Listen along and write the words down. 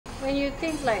when you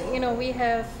think like, you know, we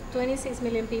have 26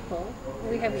 million people,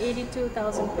 we have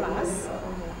 82,000 plus,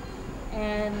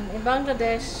 and in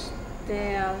Bangladesh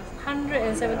there are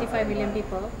 175 million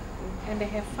people, and they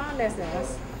have far less than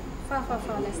us, far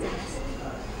less than us.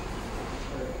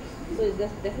 So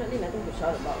there's definitely nothing to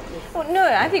shout about. Oh, no,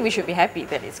 I think we should be happy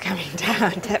that it's coming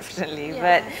down, definitely.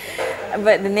 Yeah.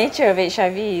 But the nature of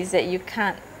HIV is that you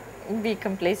can't be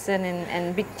complacent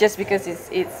just because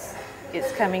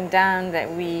it's coming down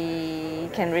that we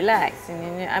can relax. And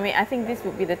you know, I mean, I think this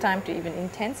would be the time to even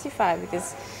intensify,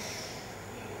 because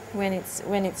when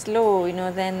it's low, you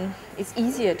know, then it's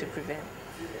easier to prevent.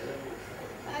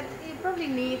 It probably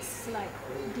needs like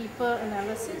deeper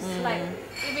analysis. Like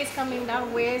if it's coming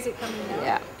down, where is it coming down?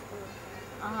 Yeah.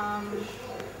 I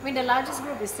mean, the largest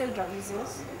group is still drug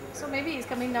users, so maybe it's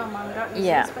coming down among drug users.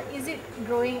 Yeah. But is it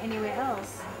growing anywhere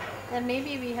else? Then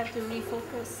maybe we have to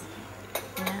refocus.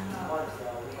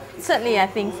 Certainly, I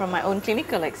think from my own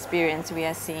clinical experience, we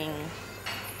are seeing,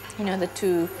 you know, the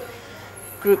two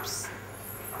groups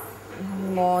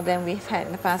more than we've had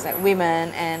in the past, like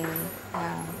women and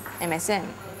MSM.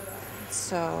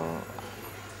 So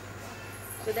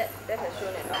that has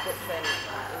shown an upward trend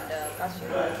in the past few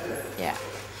months. yeah,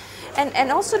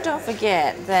 and also don't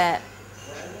forget that,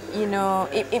 you know,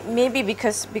 it may be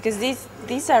because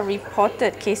these are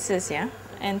reported cases, yeah,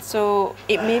 and so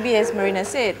it may be, as Marina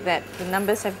said, that the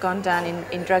numbers have gone down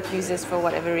in drug users for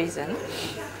whatever reason.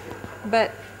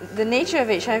 But the nature of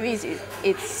HIV is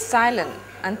it's silent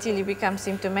until you become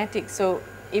symptomatic. So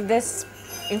if there's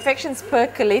infections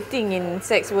percolating in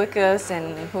sex workers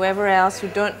and whoever else who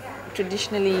don't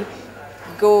traditionally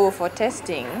go for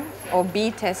testing or be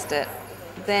tested,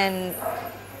 then,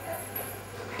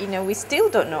 you know, we still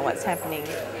don't know what's happening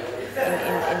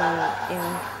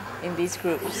in these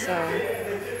groups. So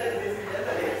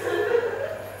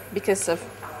because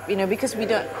we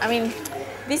don't, I mean,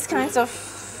 these kinds of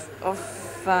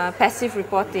passive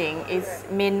reporting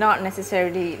may not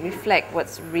necessarily reflect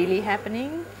what's really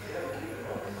happening.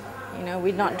 You know,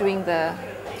 we're not doing the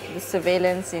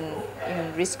surveillance in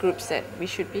risk groups that we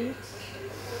should be.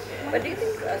 But do you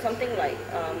think something like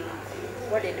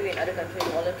what they do in other countries,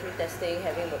 voluntary testing,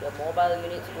 having the mobile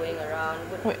units going around,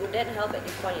 would that help at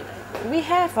this point in time? We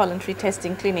have voluntary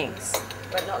testing clinics,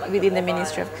 but not like within the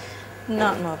Ministry of...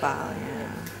 Not mobile,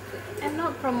 yeah. And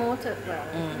not promoted well.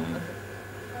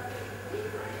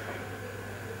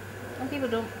 And people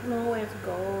don't know where to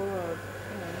go, or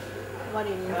you know, what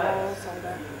it involves, all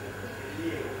that.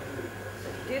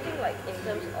 Do you think, like, in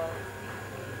terms of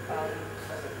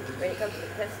when it comes to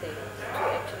testing, to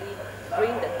actually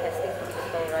bring the testing to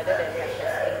people rather than have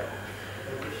testing,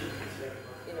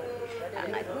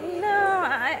 you know,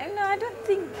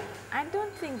 I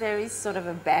don't think there is sort of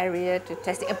a barrier to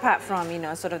testing, apart from, you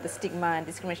know, sort of the stigma and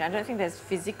discrimination. I don't think there's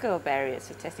physical barriers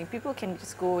to testing. People can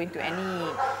just go into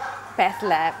any path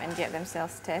lab and get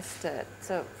themselves tested.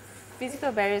 So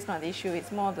physical barrier is not the issue.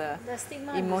 It's more the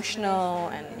stigma, emotional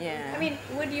and yeah. I mean,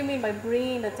 what do you mean by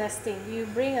bringing the testing? You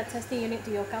bring a testing unit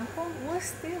to your kampong?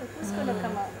 Worse still, who's going to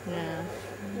come out? Yeah.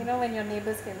 You know, when your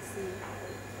neighbors can see.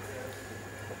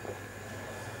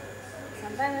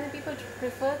 Sometimes people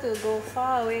prefer to go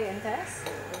far away and test.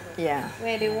 Yeah.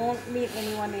 Where they won't meet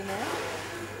anyone they know.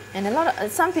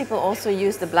 And some people also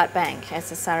use the blood bank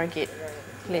as a surrogate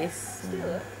place.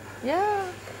 Yeah.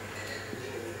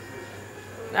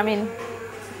 I mean,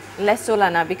 less so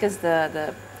now, because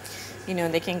the you know,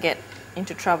 they can get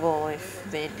into trouble if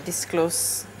they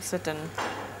disclose certain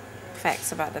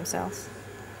facts about themselves.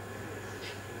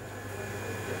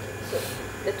 So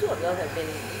the two of y'all have been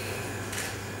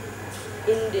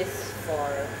in this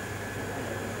for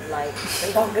like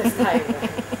the longest time,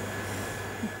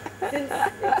 right? Since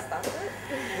it started?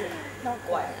 Not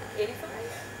What, 85?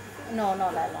 No,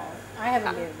 not that long. I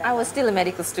haven't been that I was still a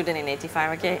medical student in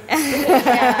 85, okay?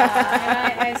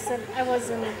 Yeah, and I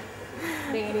wasn't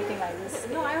doing anything like this.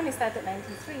 No, I only started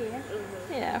 93, yeah?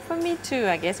 Yeah, for me too,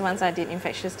 I guess, once I did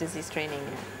infectious disease training.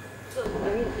 Yeah. So,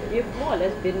 I mean, you've more or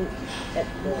less been at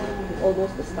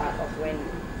almost the start of when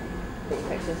the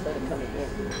infections started coming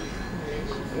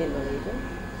in Malaysia.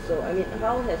 So, I mean,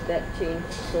 how has that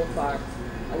changed so far?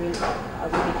 I mean, are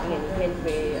we making any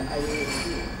headway? Are you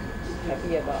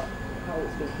happy about how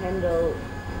it's been handled?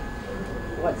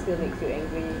 What still makes you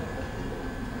angry?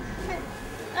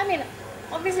 I mean,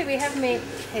 obviously we have made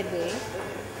headway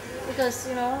because,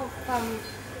 you know, from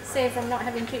not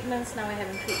having treatments, now we're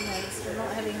having treatments. From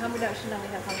not having harm reduction, now we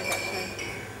have harm reduction.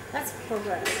 That's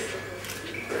progress.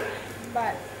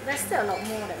 But there's still a lot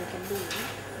more that we can do.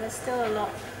 There's still a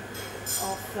lot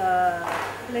of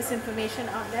misinformation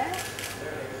out there.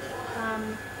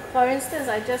 For instance,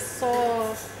 I just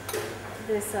saw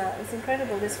this it's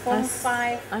incredible. This Form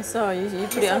 5. I saw you put You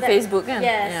it saw on that? Facebook kan?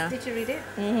 Yes. Yeah. Did you read it?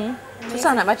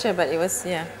 Susah nak baca, but it was,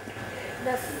 yeah.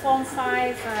 The Form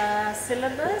 5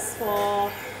 syllabus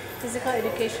for physical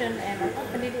education and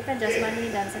pendidikan jasmani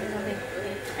dan something.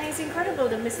 And it's incredible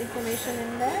the misinformation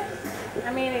in there. I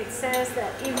mean, it says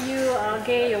that if you are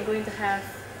gay, you're going to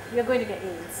get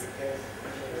AIDS.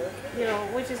 You know,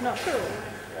 which is not true.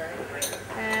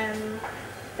 And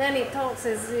then it talks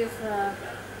as if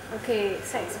okay,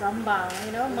 seks rambang,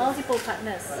 you know, multiple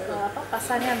partners,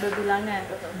 pasangan berbilangan.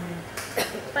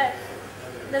 But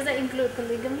does that include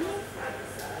polygamy?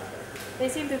 They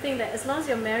seem to think that as long as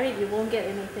you're married, you won't get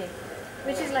anything,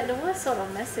 which is like the worst sort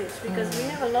of message, because we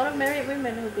have a lot of married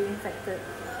women who'll be infected.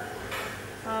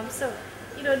 So,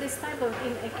 you know, this type of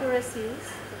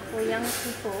inaccuracies for young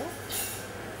people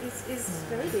is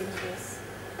very dangerous.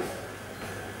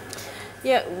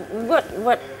 Yeah,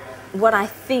 what I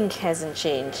think hasn't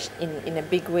changed in a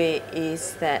big way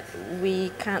is that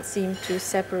we can't seem to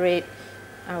separate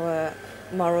our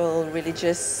moral,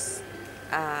 religious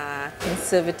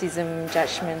conservatism,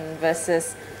 judgment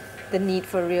versus the need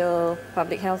for real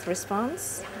public health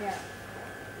response.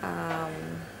 Yeah.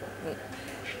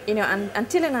 You know,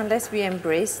 until and unless we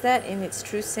embrace that in its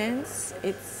true sense,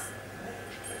 it's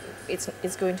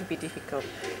going to be difficult.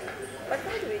 But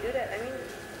how do we do that? I mean,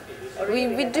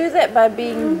 We do that by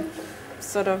being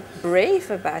sort of brave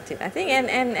about it, I think,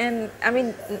 and I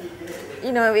mean,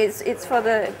 you know, it's for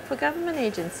government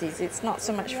agencies. It's not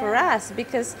so much for us,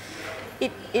 because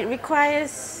it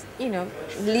requires, you know,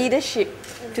 leadership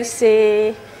to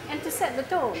say, and to set the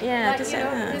tone. Yeah, like, to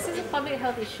set, this is a public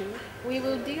health issue. We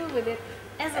will deal with it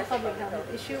as a public health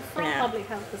issue from public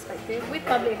health perspective with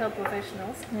public health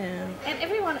professionals. Yeah. And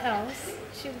everyone else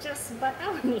should just butt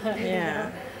out and learn. You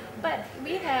know? But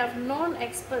we have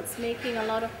non-experts making a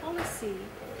lot of policy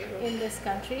in this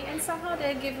country, and somehow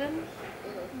they're given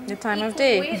the time of equal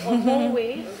day. weight or more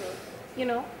weight. You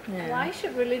know, why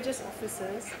should religious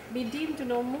officers be deemed to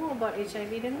know more about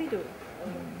HIV than we do?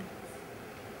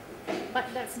 But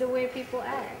that's the way people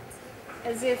act,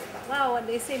 as if, wow, what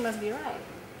they say must be right.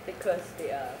 because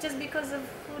they are. Just because of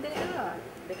who they are.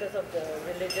 Because of the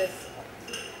religious.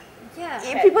 Yeah.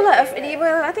 Yeah, people are afraid.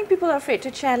 Well, I think people are afraid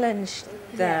to challenge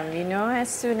them. You know, as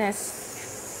soon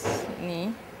as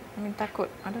ni, I mean, takut.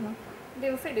 I don't know.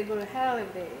 They're afraid they go to hell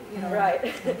if they, you know, Right.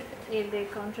 if they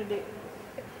contradict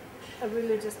a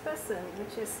religious person,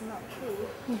 which is not true.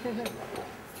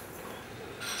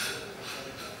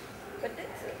 But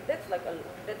that's like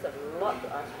that's a lot to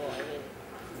ask for. I mean,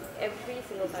 every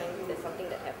single time there's something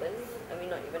that happens. I mean,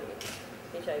 not even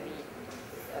HIV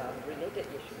related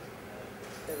issues.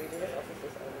 The religious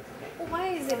officers always.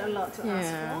 Why is it a lot to ask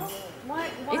for? Why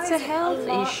It's is a it health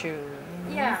lot? issue.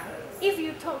 Yeah. If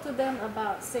you talk to them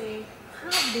about, say,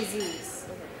 heart disease,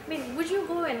 I mean, would you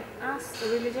go and ask a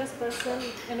religious person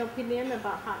an opinion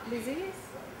about heart disease?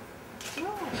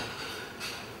 No.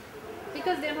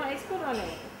 Because they're not expert on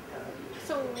it.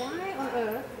 So why on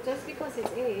earth, just because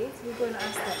it's AIDS, we go and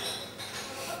ask them?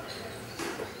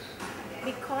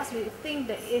 Because we think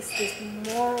there is this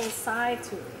moral side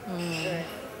to it.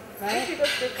 Right? People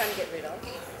still can't get rid of.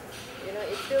 You know,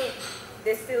 it's still,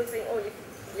 they're still saying, oh,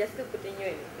 you're still putting you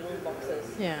in blue boxes.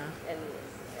 Yeah. And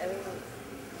I mean,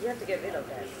 you have to get rid of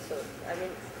that. So, I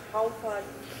mean, how far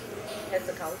has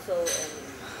the council and,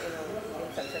 you know,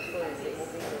 been successful in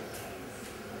removing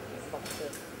those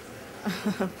boxes?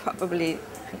 Probably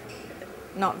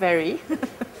not very. I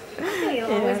think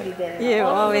it'll always be there. Yeah, All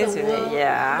over always the be there, world,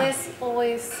 yeah. There's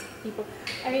always people.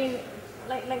 I mean,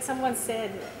 like someone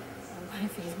said on my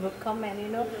Facebook comment, you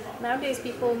know, nowadays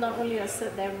people not only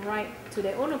assert their right to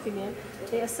their own opinion,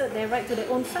 they assert their right to their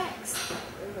own facts.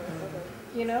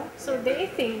 You know, so they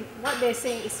think what they're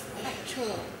saying is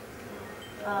factual,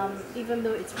 even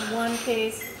though it's one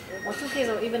case or two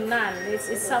cases or even none.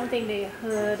 It's something they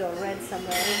heard or read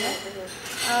somewhere.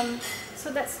 You know?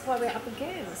 So that's what we're up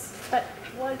against. But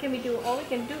what can we do? All we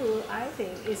can do, I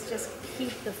think, is just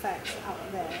keep the facts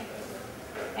out there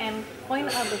and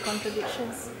point out the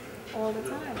contradictions all the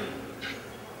time.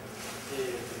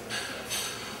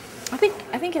 I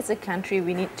think as a country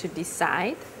we need to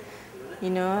decide. You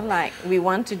know, like we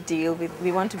want to be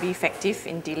effective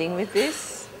in dealing with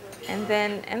this, and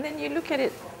then you look at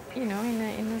it, you know,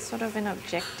 in a sort of an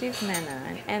objective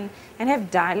manner, and have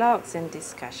dialogues and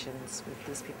discussions with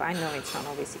these people. I know it's not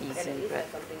always easy, And at least but there's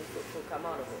something to come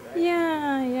out of it, right?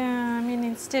 yeah. I mean,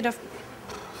 instead of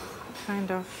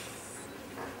kind of.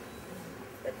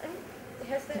 But, I mean,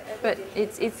 has there ever But been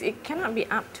it cannot be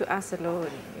up to us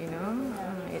alone, you know.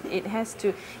 It has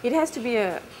to be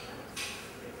a,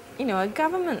 you know, a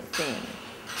government thing.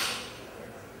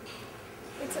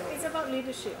 it's about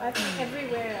leadership. I think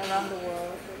everywhere around the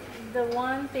world, the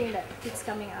one thing that keeps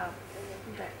coming up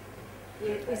that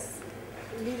it is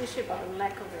leadership or the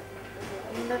lack of it.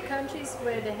 In the countries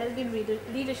where there has been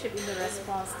leadership in the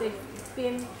response, they've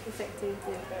been effective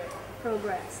with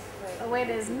progress. But where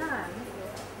there's none,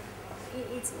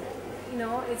 it's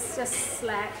it's just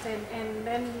slacked, and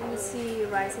then you see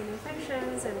rising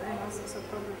infections and all sorts of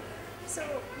problems. So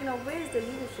where is the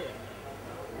leadership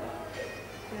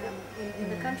in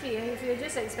the country? And if you're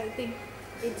just expecting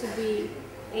it to be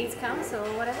AIDS Council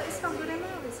or whatever, it's not good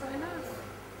enough. It's not enough.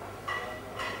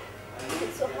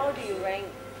 So how do you rank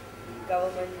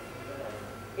government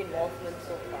involvement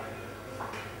so far?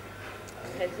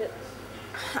 Has it?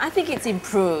 I think it's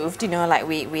improved. Like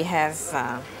we have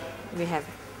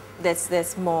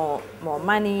there's more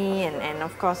money and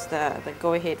of course the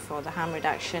go ahead for the harm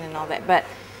reduction and all that. But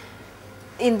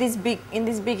in this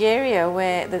big area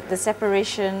where the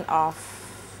separation of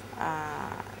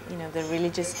the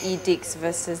religious edicts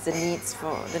versus the need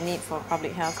for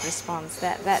public health response,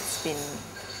 that's been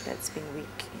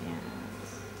weak. Yeah.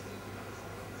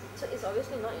 So it's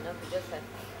obviously not enough to just have.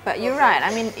 But you're right.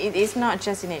 I mean, it's not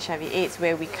just in HIV/AIDS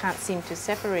where we can't seem to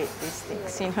separate these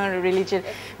things. Religion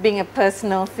being a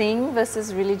personal thing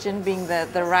versus religion being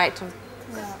the right of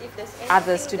If there's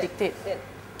others to that, dictate. that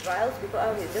riles people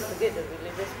out, it's just to get the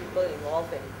religious people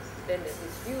involved, and then there's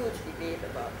this huge debate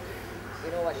about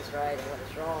what is right and what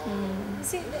is wrong. You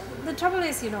see, the trouble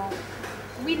is,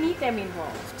 we need them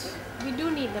involved. We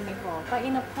do need them involved, but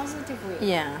in a positive way.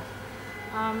 Yeah.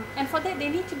 And for that, they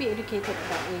need to be educated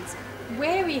about AIDS.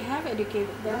 Where we have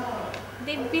educated them,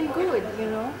 they've been good,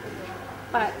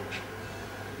 but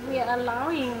we are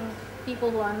allowing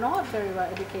people who are not very well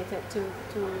educated to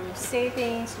say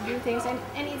things, to do things,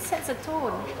 and it sets a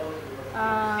tone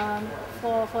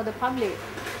for the public,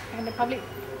 and the public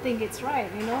think it's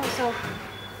right, so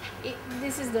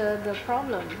this is the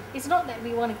problem. It's not that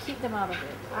we want to keep them out of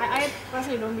it. I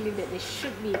personally don't believe that they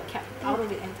should be kept out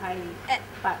of it entirely,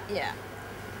 but Yeah.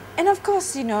 And of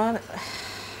course,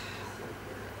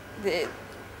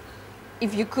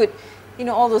 if you could,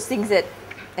 all those things that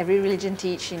every religion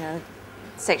teach,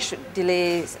 sexual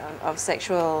delays of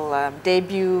sexual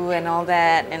debut and all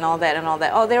that.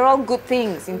 Oh, they're all good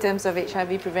things in terms of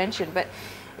HIV prevention, but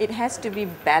it has to be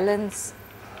balanced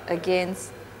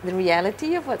against the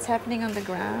reality of what's happening on the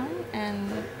ground, and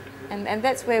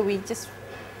that's where we just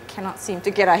cannot seem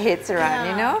to get our heads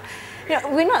around.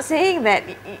 We're not saying that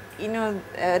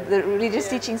the religious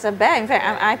teachings are bad. In fact,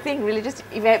 I think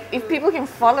if people can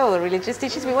follow religious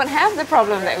teachings, we won't have the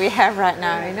problem that we have right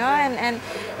now.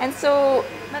 And so.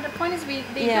 But the point is,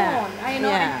 they don't. And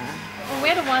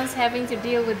we're the ones having to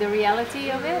deal with the reality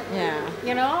of it. Yeah.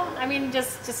 I mean,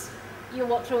 just you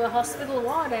walk through a hospital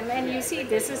ward and you see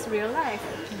this is real life.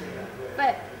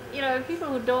 But people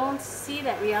who don't see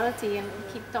that reality and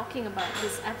keep talking about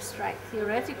this abstract,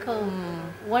 theoretical,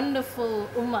 wonderful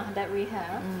ummah that we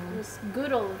have, who's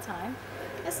good all the time,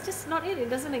 that's just not it. It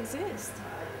doesn't exist.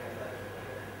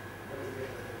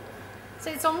 So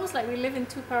it's almost like we live in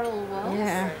two parallel worlds.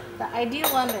 Yeah. The ideal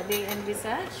one that they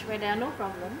envisage, where there are no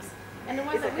problems, and the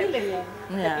one that we live in.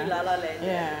 Happy la la land.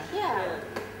 Yeah.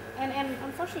 And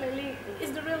unfortunately,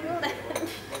 it's the real world that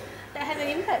has an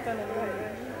impact on everybody.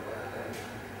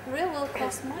 The real world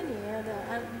costs money,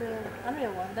 the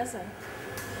unreal one doesn't. And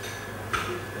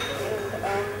I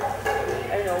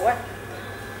don't know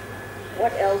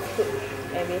what else could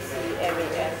MAC,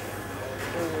 MAS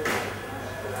do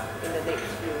in the next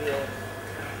few years?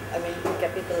 I mean, to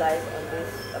capitalize on this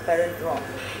apparent drop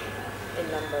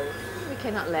in numbers. We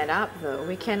cannot let up though.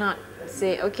 We cannot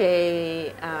say,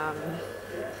 okay,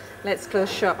 let's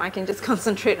close shop. I can just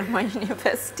concentrate on my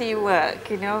university work,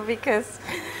 because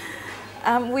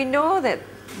we know that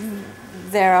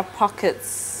there are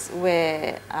pockets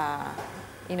where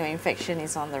infection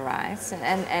is on the rise,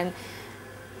 and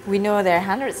we know there are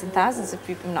hundreds and thousands of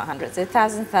people, not hundreds, there are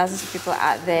thousands of people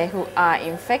out there who are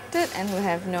infected and who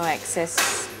have no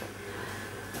access,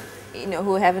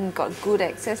 who haven't got good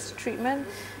access to treatment.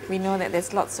 We know that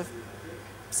there's lots of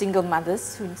single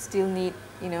mothers who still need,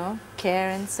 care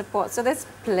and support. So there's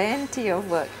plenty of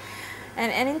work.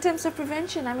 And in terms of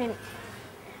prevention, I mean,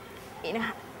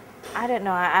 I don't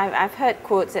know, I've heard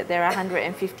quotes that there are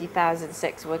 150,000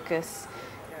 sex workers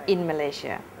in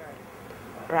Malaysia,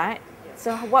 right?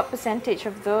 So what percentage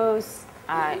of those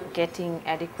are getting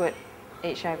adequate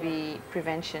HIV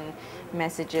prevention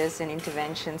messages and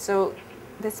interventions? So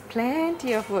there's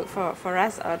plenty of work for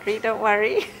us, Audrey, don't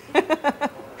worry.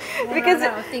 Because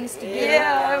of things to do.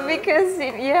 Yeah, because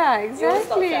exactly. You won't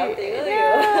stop shouting, will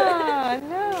you?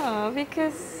 No,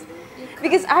 because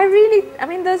Because I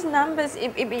mean, those numbers,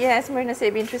 as Marina said,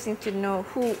 it'd be interesting to know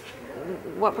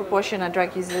what proportion are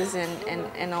drug users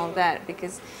and all that,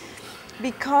 because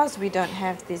we don't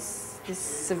have this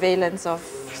surveillance of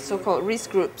so-called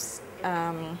risk groups.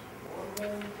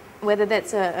 Whether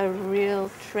that's a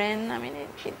real trend, I mean, it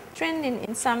trend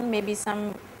in maybe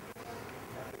some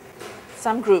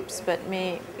groups, but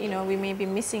we may be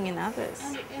missing in others.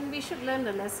 And we should learn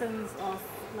the lessons of,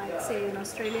 like, say, in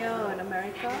Australia or in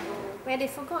America, where they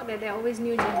forgot that there are always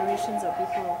new generations of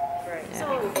people. Right.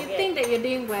 So you think that you're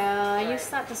doing well, and you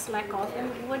start to slack off, and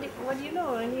what do you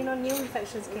know? And new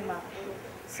infections came up.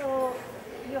 So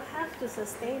you have to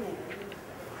sustain it.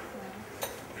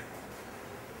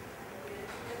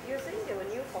 You're saying there were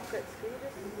new pockets. Can you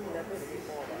just elaborate a bit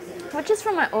more about that? Well, just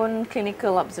from my own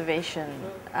clinical observation,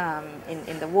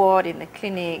 in the ward, in the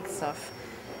clinics, of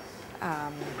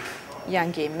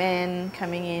young gay men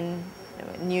coming in,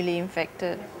 newly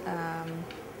infected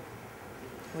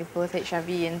with both HIV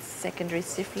and secondary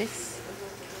syphilis.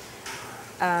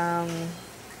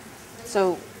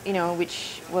 So,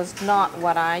 which was not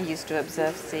what I used to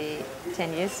observe, say,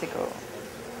 10 years ago.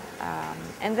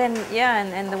 And then,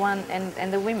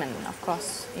 and the women, of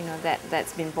course,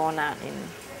 that's been borne out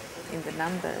in the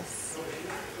numbers.